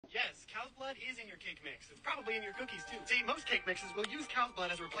Yes, cow's blood is in your cake mix. It's probably in your cookies too. See, most cake mixes will use cow's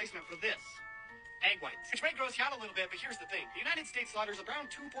blood as a replacement for this. Egg whites. Which may gross you out a little bit, but here's the thing. The United States slaughters around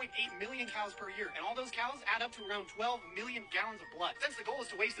 2.8 million cows per year, and all those cows add up to around 12 million gallons of blood. Since the goal is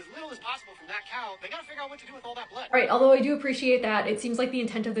to waste as little as possible from that cow, they gotta figure out what to do with all that blood. Right, although I do appreciate that it seems like the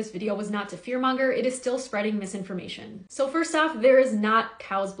intent of this video was not to fearmonger, it is still spreading misinformation. So first off, there is not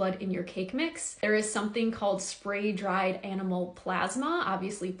cow's blood in your cake mix. There is something called spray-dried animal plasma.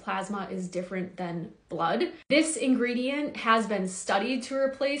 Obviously, plasma is different than blood. This ingredient has been studied to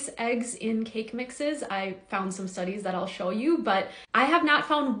replace eggs in cake mixes. I found some studies that I'll show you, but I have not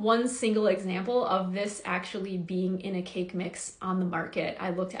found one single example of this actually being in a cake mix on the market.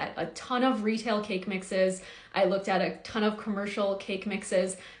 I looked at a ton of retail cake mixes. I looked at a ton of commercial cake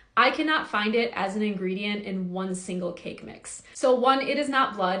mixes. I cannot find it as an ingredient in one single cake mix. So one, it is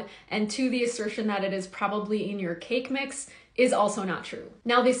not blood, and two, the assertion that it is probably in your cake mix is also not true.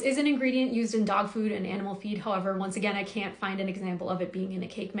 Now, this is an ingredient used in dog food and animal feed. However, once again, I can't find an example of it being in a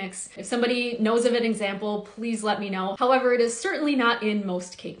cake mix. If somebody knows of an example, please let me know. However, it is certainly not in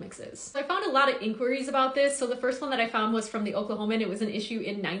most cake mixes. I found a lot of inquiries about this. So the first one that I found was from the Oklahoman. It was an issue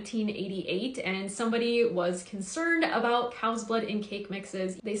in 1988, and somebody was concerned about cow's blood in cake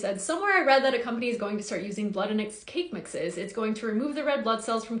mixes. They said, somewhere I read that a company is going to start using blood in its cake mixes. It's going to remove the red blood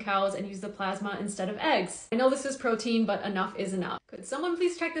cells from cows and use the plasma instead of eggs. I know this is protein, but enough is enough. Could someone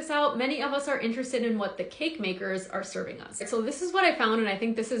please check this out? Many of us are interested in what the cake makers are serving us. So this is what I found, and I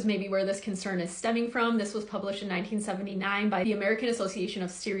think this is maybe where this concern is stemming from. This was published in 1979 by the American Association of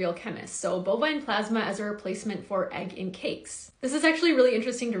Cereal Chemists. So bovine plasma as a replacement for egg in cakes. This is actually really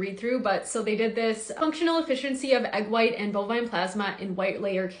interesting to read through, but so they did this functional efficiency of egg white and bovine plasma in white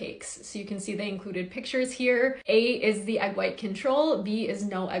layer cakes. So you can see they included pictures here. A is the egg white control, B is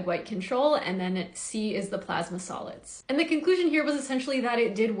no egg white control, and then C is the plasma solids. And the conclusion here was essentially that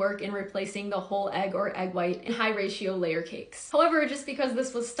it did work in replacing the whole egg or egg white in high ratio layer cakes. However, just because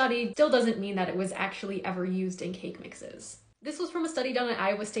this was studied still doesn't mean that it was actually ever used in cake mixes. This was from a study done at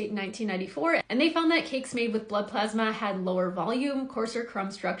Iowa State in 1994, and they found that cakes made with blood plasma had lower volume, coarser crumb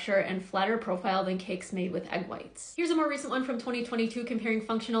structure, and flatter profile than cakes made with egg whites. Here's a more recent one from 2022 comparing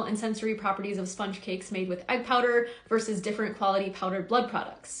functional and sensory properties of sponge cakes made with egg powder versus different quality powdered blood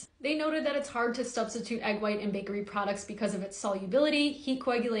products. They noted that it's hard to substitute egg white in bakery products because of its solubility, heat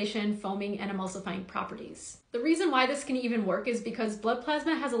coagulation, foaming, and emulsifying properties. The reason why this can even work is because blood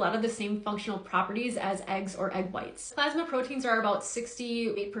plasma has a lot of the same functional properties as eggs or egg whites. Plasma proteins are about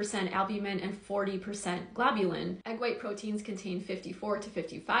 68% albumin and 40% globulin. Egg white proteins contain 54 to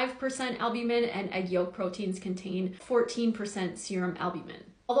 55% albumin, and egg yolk proteins contain 14% serum albumin.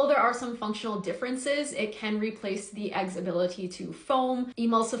 Although there are some functional differences, it can replace the egg's ability to foam,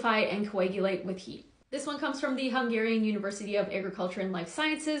 emulsify, and coagulate with heat. This one comes from the Hungarian University of Agriculture and Life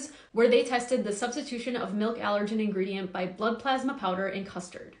Sciences, where they tested the substitution of milk allergen ingredient by blood plasma powder in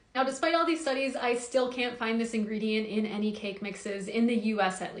custard. Now, despite all these studies, I still can't find this ingredient in any cake mixes, in the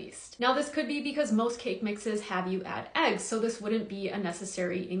US at least. Now, this could be because most cake mixes have you add eggs, so this wouldn't be a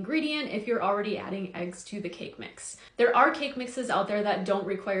necessary ingredient if you're already adding eggs to the cake mix. There are cake mixes out there that don't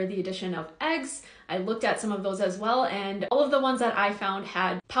require the addition of eggs. I looked at some of those as well, and all of the ones that I found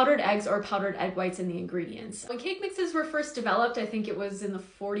had powdered eggs or powdered egg whites in the ingredients. When cake mixes were first developed, I think it was in the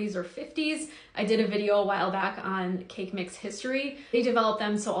 40s or 50s, I did a video a while back on cake mix history. They developed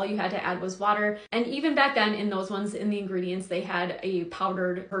them so all you had to add was water, and even back then in those ones, in the ingredients, they had a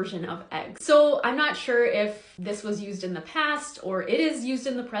powdered version of eggs. So I'm not sure if this was used in the past or it is used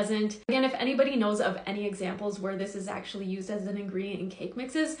in the present. Again, if anybody knows of any examples where this is actually used as an ingredient in cake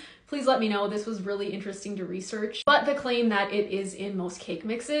mixes, please let me know. This was really interesting to research, but the claim that it is in most cake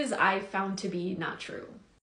mixes I found to be not true.